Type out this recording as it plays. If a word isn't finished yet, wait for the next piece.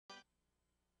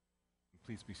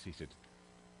Please be seated.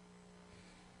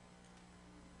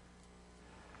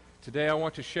 Today I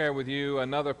want to share with you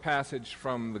another passage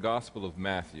from the Gospel of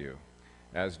Matthew,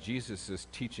 as Jesus is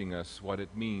teaching us what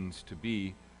it means to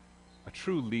be a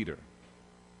true leader.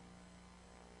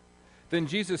 Then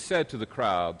Jesus said to the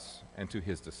crowds and to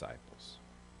his disciples,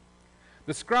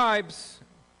 "The scribes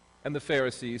and the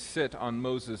Pharisees sit on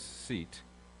Moses' seat.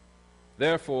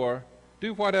 Therefore,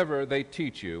 do whatever they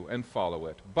teach you and follow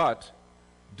it, but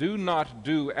do not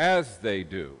do as they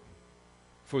do,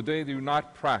 for they do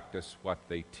not practice what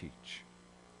they teach.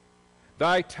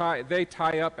 They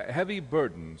tie up heavy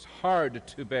burdens, hard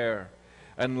to bear,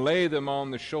 and lay them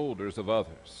on the shoulders of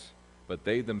others, but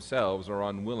they themselves are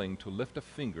unwilling to lift a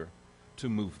finger to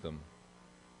move them.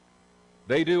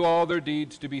 They do all their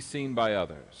deeds to be seen by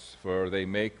others, for they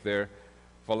make their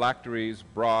phylacteries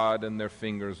broad and their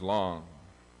fingers long.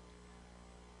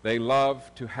 They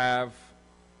love to have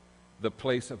the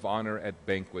place of honor at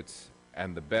banquets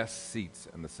and the best seats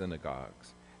in the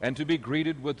synagogues, and to be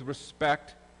greeted with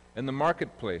respect in the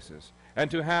marketplaces,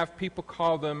 and to have people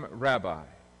call them rabbi.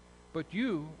 But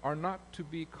you are not to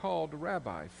be called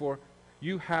rabbi, for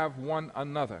you have one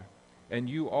another, and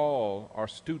you all are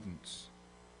students.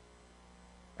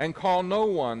 And call no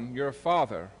one your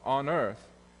father on earth,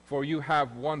 for you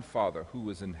have one Father who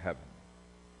is in heaven.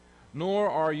 Nor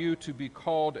are you to be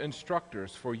called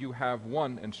instructors, for you have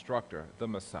one instructor, the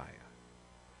Messiah.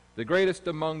 The greatest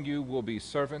among you will be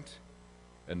servant,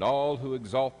 and all who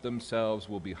exalt themselves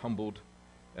will be humbled,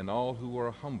 and all who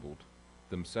are humbled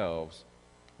themselves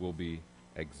will be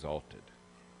exalted."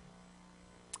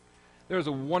 There's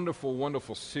a wonderful,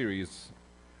 wonderful series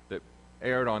that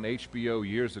aired on HBO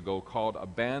years ago called A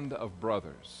Band of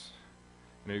Brothers.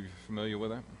 Any of you familiar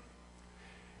with that?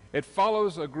 It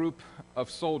follows a group of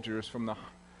soldiers from the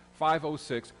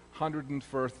 506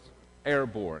 101st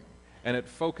Airborne, and it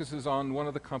focuses on one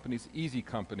of the companies, Easy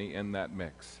Company, in that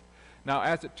mix. Now,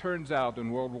 as it turns out,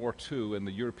 in World War II, in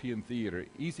the European theater,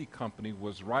 Easy Company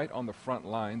was right on the front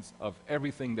lines of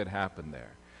everything that happened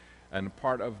there. And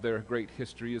part of their great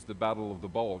history is the Battle of the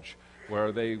Bulge,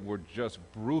 where they were just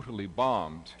brutally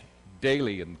bombed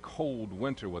daily in cold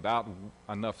winter without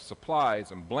enough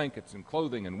supplies and blankets and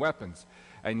clothing and weapons,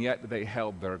 and yet they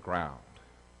held their ground.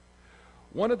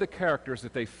 One of the characters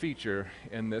that they feature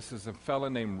in this is a fellow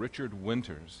named Richard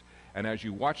Winters, and as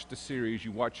you watch the series,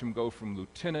 you watch him go from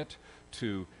lieutenant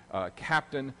to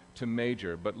captain to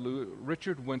major, but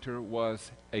Richard Winter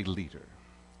was a leader.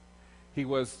 He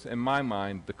was, in my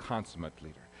mind, the consummate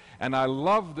leader. And I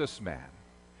love this man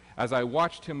as I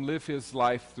watched him live his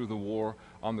life through the war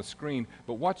on the screen.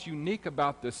 But what's unique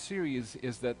about this series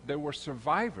is that there were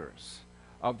survivors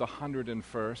of the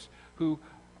 101st who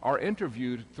are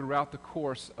interviewed throughout the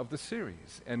course of the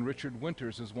series, and Richard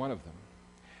Winters is one of them.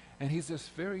 And he's this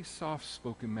very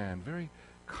soft-spoken man, very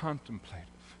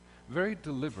contemplative, very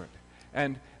deliberate.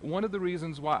 And one of the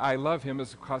reasons why I love him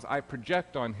is because I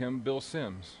project on him Bill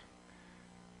Sims,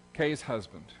 Kay's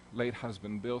husband, late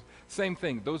husband, Bill. Same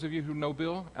thing. Those of you who know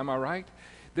Bill, am I right?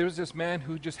 There's this man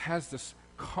who just has this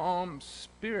calm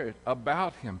spirit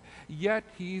about him, yet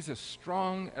he's as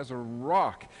strong as a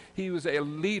rock. He was a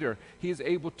leader. He is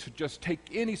able to just take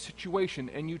any situation,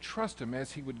 and you trust him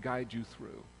as he would guide you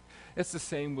through. It's the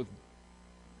same with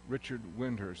Richard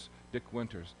Winters, Dick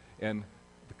Winters, and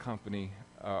the company,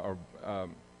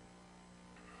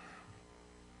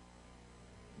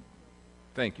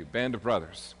 thank you, Band of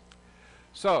Brothers.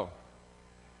 So,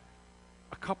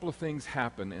 a couple of things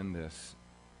happen in this.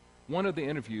 One of the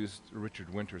interviews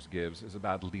Richard Winters gives is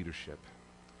about leadership.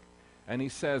 And he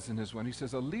says in his one, he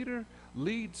says, a leader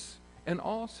leads in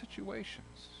all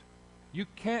situations. You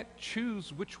can't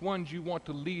choose which ones you want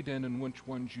to lead in and which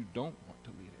ones you don't want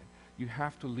to lead in. You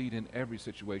have to lead in every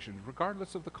situation,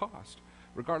 regardless of the cost,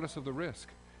 regardless of the risk.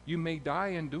 You may die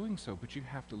in doing so, but you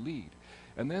have to lead.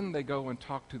 And then they go and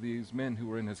talk to these men who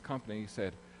were in his company. He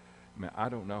said, "Man, I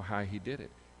don't know how he did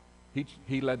it.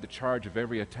 He led the charge of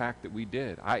every attack that we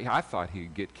did. I thought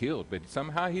he'd get killed, but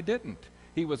somehow he didn't.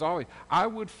 He was always, I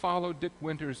would follow Dick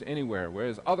Winters anywhere,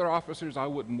 whereas other officers, I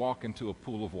wouldn't walk into a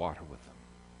pool of water with them."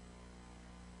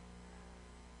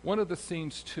 One of the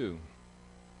scenes, too,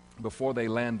 before they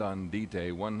land on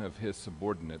D-Day, one of his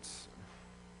subordinates,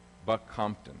 Buck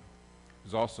Compton,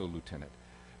 who's also a lieutenant,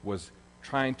 was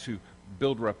trying to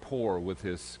build rapport with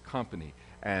his company,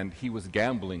 and he was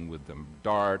gambling with them,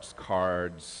 darts,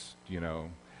 cards,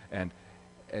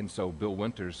 and so Bill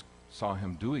Winters saw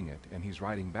him doing it, and he's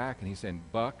writing back, and he's saying,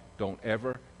 "Buck, don't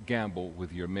ever gamble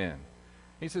with your men."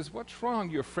 He says, "What's wrong?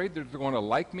 You afraid they're going to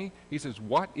like me?" He says,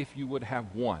 "What if you would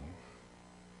have won?"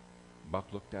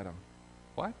 Buck looked at him.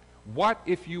 "What? What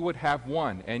if you would have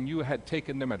one and you had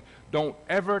taken them out? Don't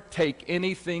ever take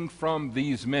anything from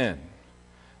these men.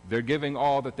 They're giving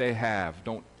all that they have.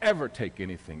 Don't ever take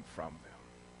anything from them.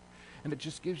 And it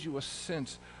just gives you a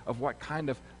sense of what kind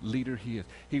of leader he is.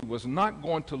 He was not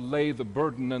going to lay the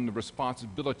burden and the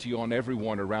responsibility on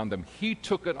everyone around them. He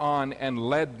took it on and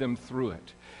led them through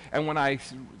it. And when I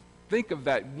think of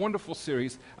that wonderful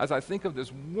series, as I think of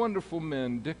this wonderful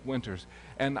man, Dick Winters,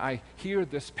 and I hear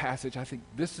this passage, I think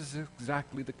this is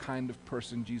exactly the kind of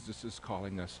person Jesus is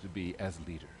calling us to be as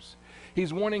leaders.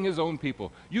 He's warning his own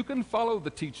people. You can follow the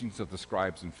teachings of the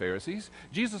scribes and Pharisees.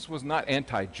 Jesus was not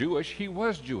anti-Jewish. He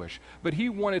was Jewish. But he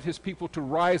wanted his people to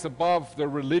rise above their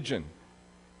religion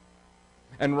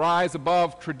and rise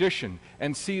above tradition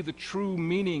and see the true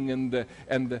meaning and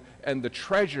the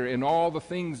treasure in all the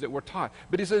things that were taught.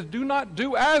 But he says, do not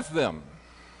do as them,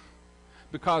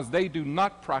 because they do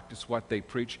not practice what they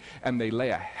preach, and they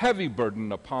lay a heavy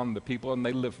burden upon the people, and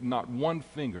they lift not one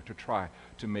finger to try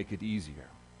to make it easier.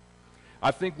 I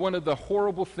think one of the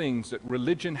horrible things that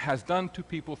religion has done to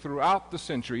people throughout the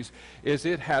centuries is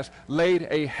it has laid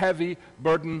a heavy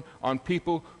burden on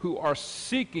people who are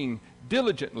seeking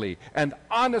diligently and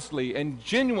honestly and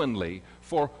genuinely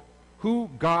for who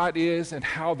God is and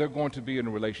how they're going to be in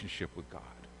a relationship with God.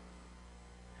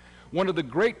 One of the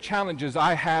great challenges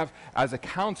I have as a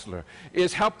counselor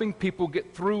is helping people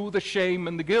get through the shame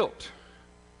and the guilt.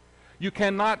 You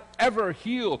cannot ever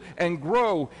heal and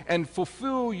grow and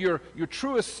fulfill your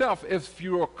truest self if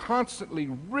you are constantly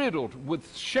riddled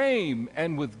with shame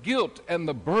and with guilt and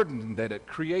the burden that it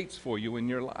creates for you in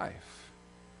your life.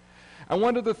 And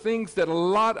one of the things that a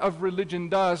lot of religion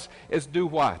does is do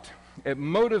what? It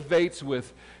motivates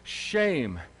with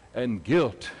shame and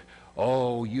guilt.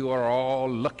 Oh, you are all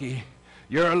lucky.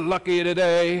 You're lucky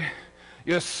today.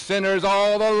 You sinners,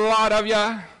 all the lot of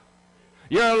you.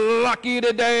 You're lucky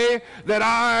today that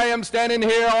I am standing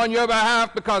here on your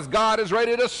behalf because God is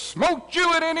ready to smote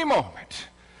you at any moment.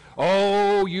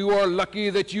 Oh, you are lucky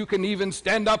that you can even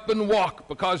stand up and walk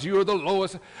because you're the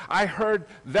lowest. I heard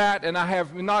that, and I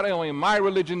have not only in my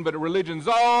religion, but religions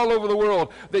all over the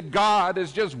world, that God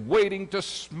is just waiting to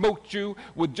smote you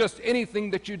with just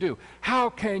anything that you do. How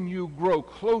can you grow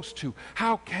close to?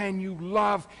 How can you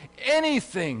love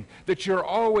anything that you're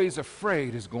always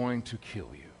afraid is going to kill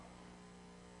you?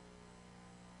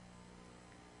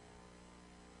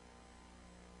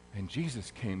 And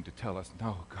Jesus came to tell us,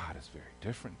 no, God is very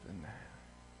different than that.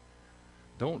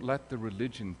 Don't let the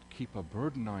religion keep a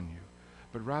burden on you,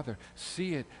 but rather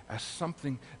see it as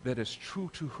something that is true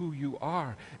to who you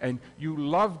are. And you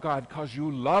love God because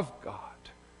you love God.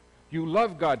 You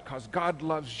love God because God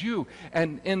loves you.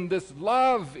 And in this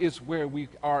love is where we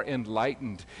are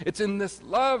enlightened. It's in this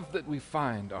love that we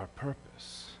find our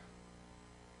purpose.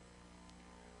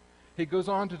 He goes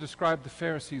on to describe the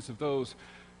Pharisees of those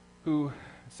who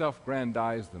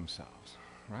self-grandize themselves,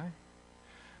 right?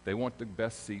 They want the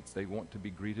best seats. They want to be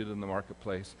greeted in the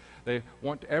marketplace. They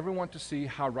want everyone to see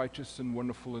how righteous and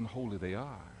wonderful and holy they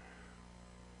are.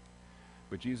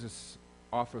 But Jesus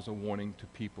offers a warning to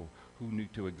people who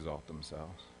need to exalt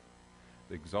themselves.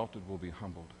 The exalted will be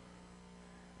humbled,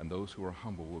 and those who are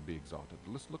humble will be exalted.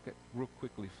 Let's look at real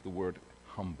quickly the word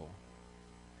humble.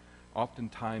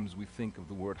 Oftentimes we think of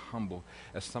the word humble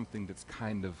as something that's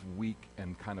kind of weak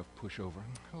and kind of pushover.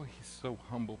 Oh, he's so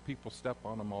humble. People step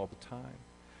on him all the time.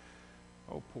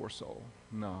 Oh, poor soul.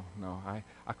 No,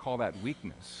 I call that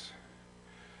weakness.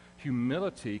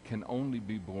 Humility can only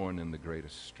be born in the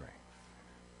greatest strength.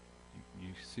 You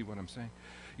see what I'm saying?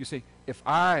 You see, if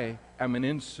I am an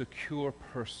insecure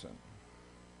person,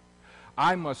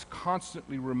 I must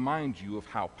constantly remind you of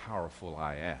how powerful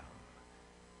I am.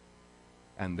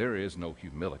 And there is no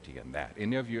humility in that.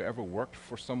 Any of you ever worked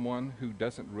for someone who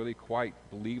doesn't really quite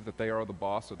believe that they are the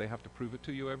boss, so they have to prove it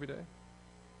to you every day?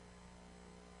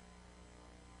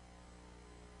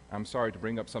 I'm sorry to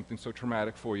bring up something so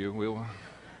traumatic for you. We'll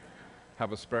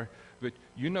have a spare, but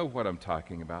you know what I'm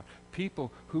talking about.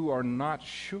 People who are not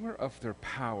sure of their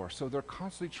power, so they're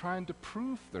constantly trying to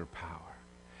prove their power.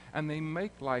 And they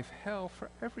make life hell for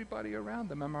everybody around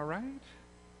them. Am I right?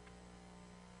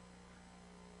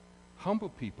 Humble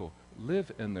people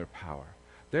live in their power.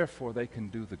 Therefore, they can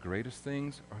do the greatest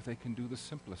things or they can do the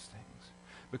simplest things.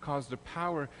 Because their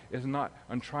power is not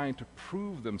on trying to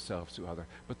prove themselves to others,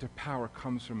 but their power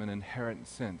comes from an inherent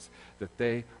sense that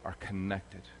they are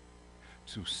connected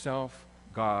to self,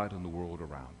 God, and the world around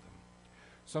them.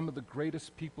 Some of the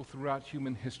greatest people throughout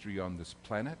human history on this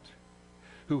planet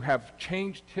who have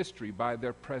changed history by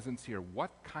their presence here, what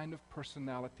kind of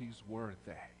personalities were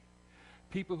they?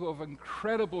 People who have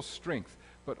incredible strength,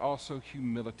 but also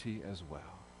humility as well.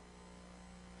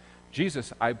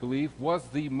 Jesus, I believe, was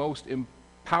the most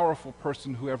powerful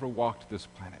person who ever walked this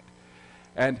planet.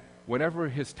 And whenever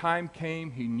his time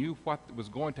came, he knew what was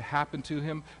going to happen to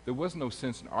him. There was no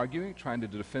sense in arguing, trying to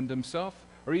defend himself,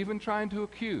 or even trying to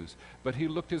accuse. But he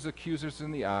looked his accusers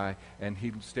in the eye, and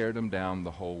he stared them down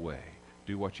the whole way.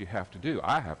 Do what you have to do.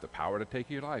 I have the power to take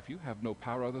your life. You have no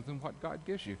power other than what God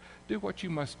gives you. Do what you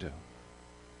must do.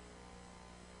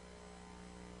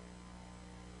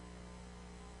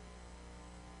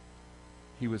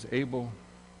 He was able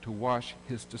to wash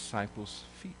his disciples'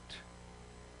 feet,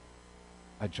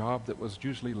 a job that was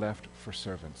usually left for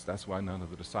servants. That's why none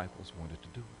of the disciples wanted to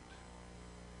do it.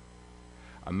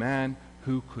 A man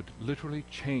who could literally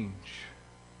change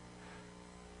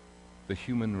the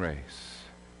human race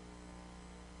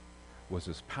was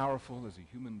as powerful as a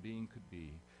human being could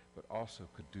be, but also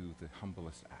could do the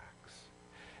humblest acts.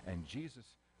 And Jesus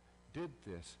did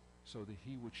this so that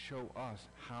he would show us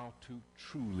how to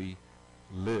truly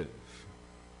live.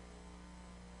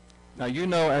 Now, you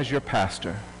know, as your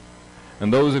pastor,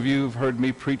 and those of you who've heard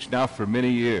me preach now for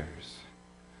many years,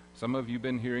 some of you have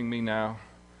been hearing me now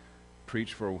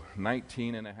preach for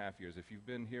 19 and a half years. If you've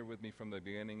been here with me from the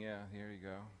beginning, yeah, here you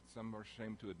go. Some are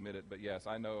ashamed to admit it, but yes,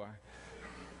 I know.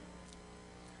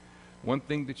 One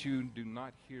thing that you do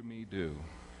not hear me do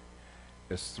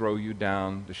is throw you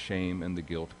down the shame and the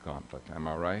guilt gauntlet. Am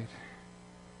I right?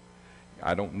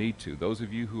 I don't need to. Those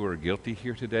of you who are guilty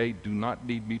here today do not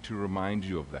need me to remind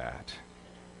you of that,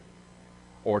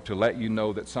 or to let you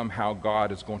know that somehow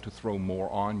God is going to throw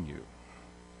more on you.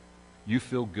 You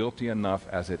feel guilty enough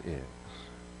as it is.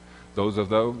 Those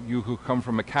of you who come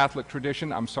from a Catholic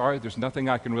tradition, I'm sorry, there's nothing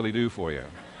I can really do for you.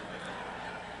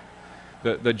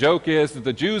 The joke is that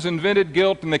the Jews invented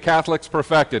guilt and the Catholics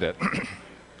perfected it.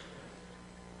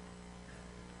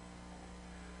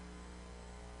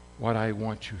 What I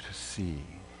want you to see,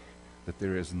 that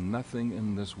there is nothing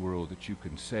in this world that you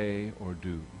can say or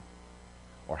do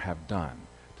or have done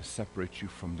to separate you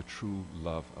from the true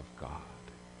love of God.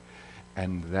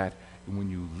 And that when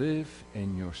you live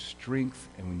in your strength,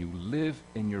 and when you live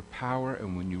in your power,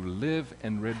 and when you live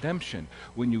in redemption,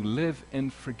 when you live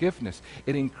in forgiveness,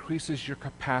 it increases your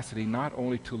capacity not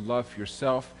only to love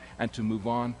yourself and to move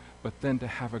on, but then to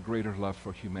have a greater love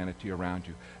for humanity around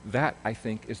you. That, I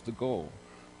think, is the goal.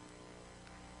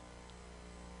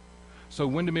 So,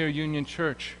 Windermere Union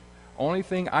Church, only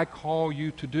thing I call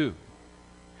you to do,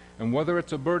 and whether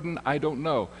it's a burden, I don't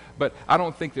know. But I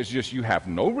don't think there's just you have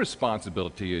no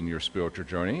responsibility in your spiritual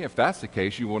journey. If that's the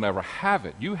case, you will never have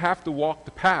it. You have to walk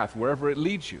the path wherever it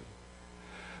leads you.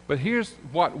 But here's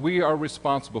what we are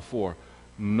responsible for.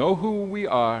 Know who we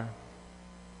are.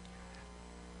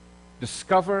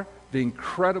 Discover the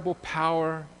incredible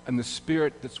power and the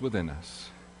spirit that's within us.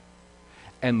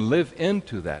 And live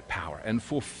into that power and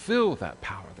fulfill that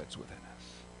power that's within us.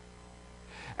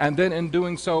 And then in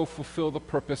doing so, fulfill the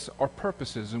purpose or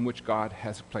purposes in which God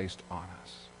has placed on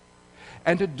us.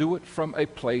 And to do it from a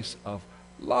place of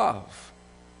love.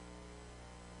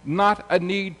 Not a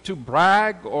need to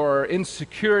brag or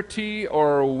insecurity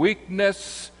or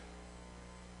weakness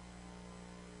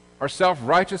or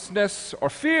self-righteousness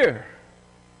or fear.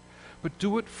 But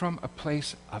do it from a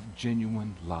place of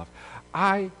genuine love.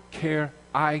 I care,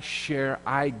 I share,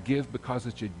 I give because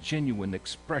it's a genuine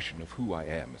expression of who I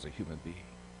am as a human being.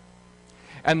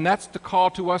 And that's the call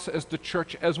to us as the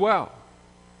church as well.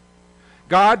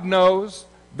 God knows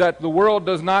that the world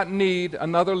does not need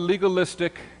another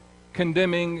legalistic,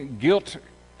 condemning, guilt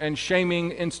and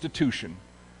shaming institution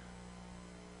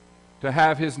to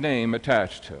have his name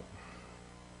attached to.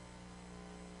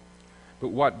 But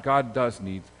what God does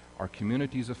need are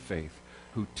communities of faith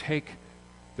who take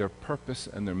their purpose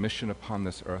and their mission upon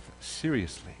this earth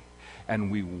seriously. And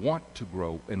we want to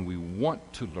grow, and we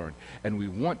want to learn, and we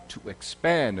want to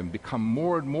expand and become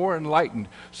more and more enlightened,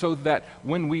 so that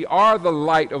when we are the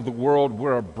light of the world,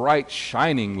 we're a bright,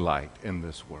 shining light in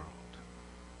this world.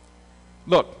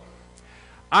 Look,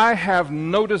 I have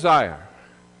no desire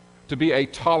to be a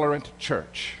tolerant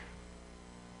church.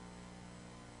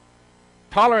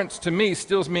 Tolerance to me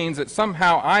still means that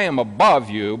somehow I am above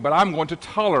you, but I'm going to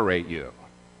tolerate you.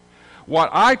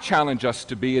 What I challenge us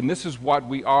to be, and this is what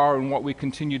we are and what we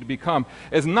continue to become,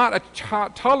 is not a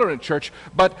tolerant church,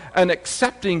 but an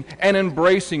accepting and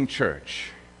embracing church.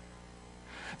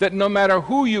 That no matter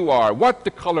who you are, what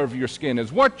the color of your skin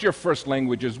is, what your first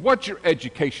language is, what your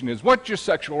education is, what your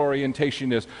sexual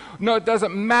orientation is, no, it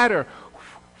doesn't matter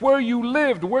where you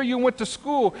lived, where you went to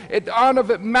school. None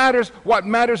of it matters. What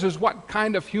matters is what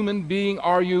kind of human being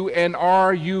are you, and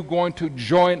are you going to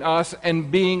join us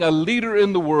in being a leader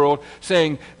in the world,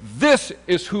 saying, this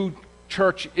is who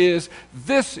church is.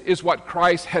 This is what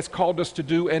Christ has called us to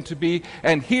do and to be.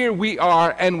 And here we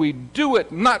are, and we do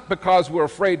it not because we're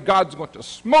afraid God's going to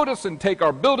smote us and take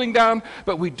our building down,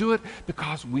 but we do it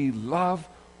because we love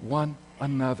one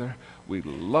another. We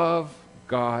love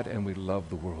God, and we love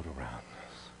the world around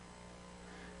us.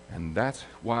 And that's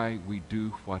why we do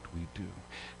what we do.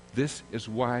 This is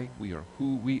why we are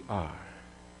who we are.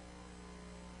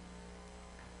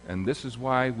 And this is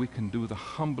why we can do the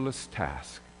humblest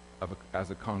task as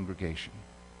a congregation,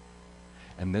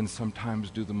 and then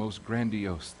sometimes do the most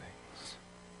grandiose things,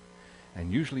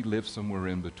 and usually live somewhere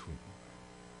in between.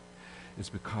 It's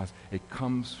because it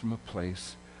comes from a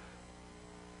place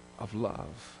of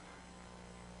love,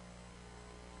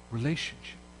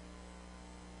 relationship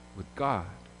with God,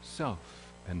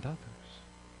 self, and others.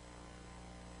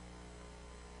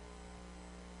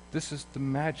 This is the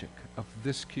magic of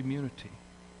this community.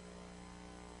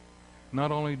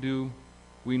 Not only do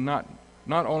we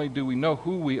know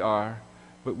who we are,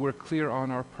 but we're clear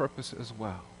on our purpose as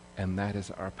well, and that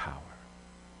is our power.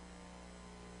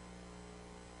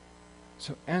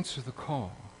 So answer the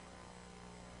call.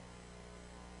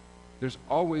 There's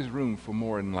always room for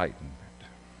more enlightenment.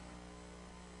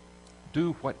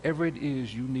 Do whatever it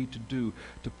is you need to do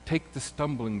to take the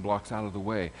stumbling blocks out of the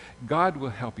way. God will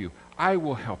help you. I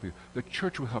will help you. The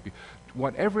church will help you.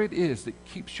 Whatever it is that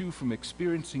keeps you from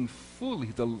experiencing fully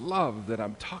the love that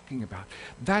I'm talking about,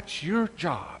 that's your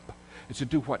job, is to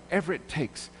do whatever it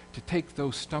takes to take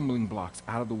those stumbling blocks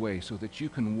out of the way so that you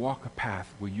can walk a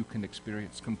path where you can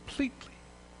experience completely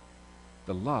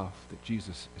the love that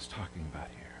Jesus is talking about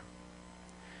here.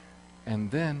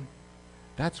 And then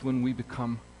that's when we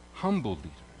become humble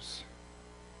leaders,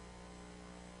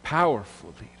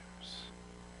 powerful leaders,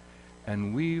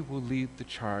 and we will lead the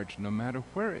charge no matter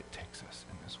where it takes us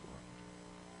in this world,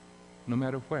 no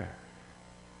matter where,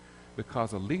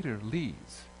 because a leader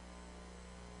leads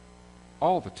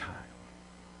all the time.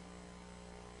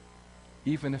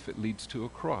 Even if it leads to a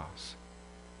cross,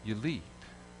 you lead.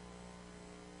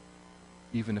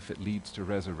 Even if it leads to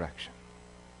resurrection,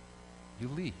 you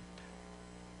lead.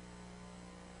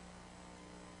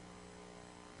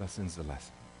 Thus ends the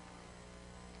lesson.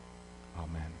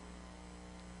 Amen.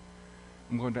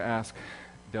 I'm going to ask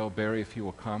Del Berry if he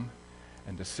will come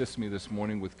and assist me this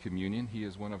morning with communion. He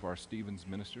is one of our Stevens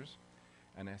ministers.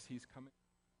 And as he's coming...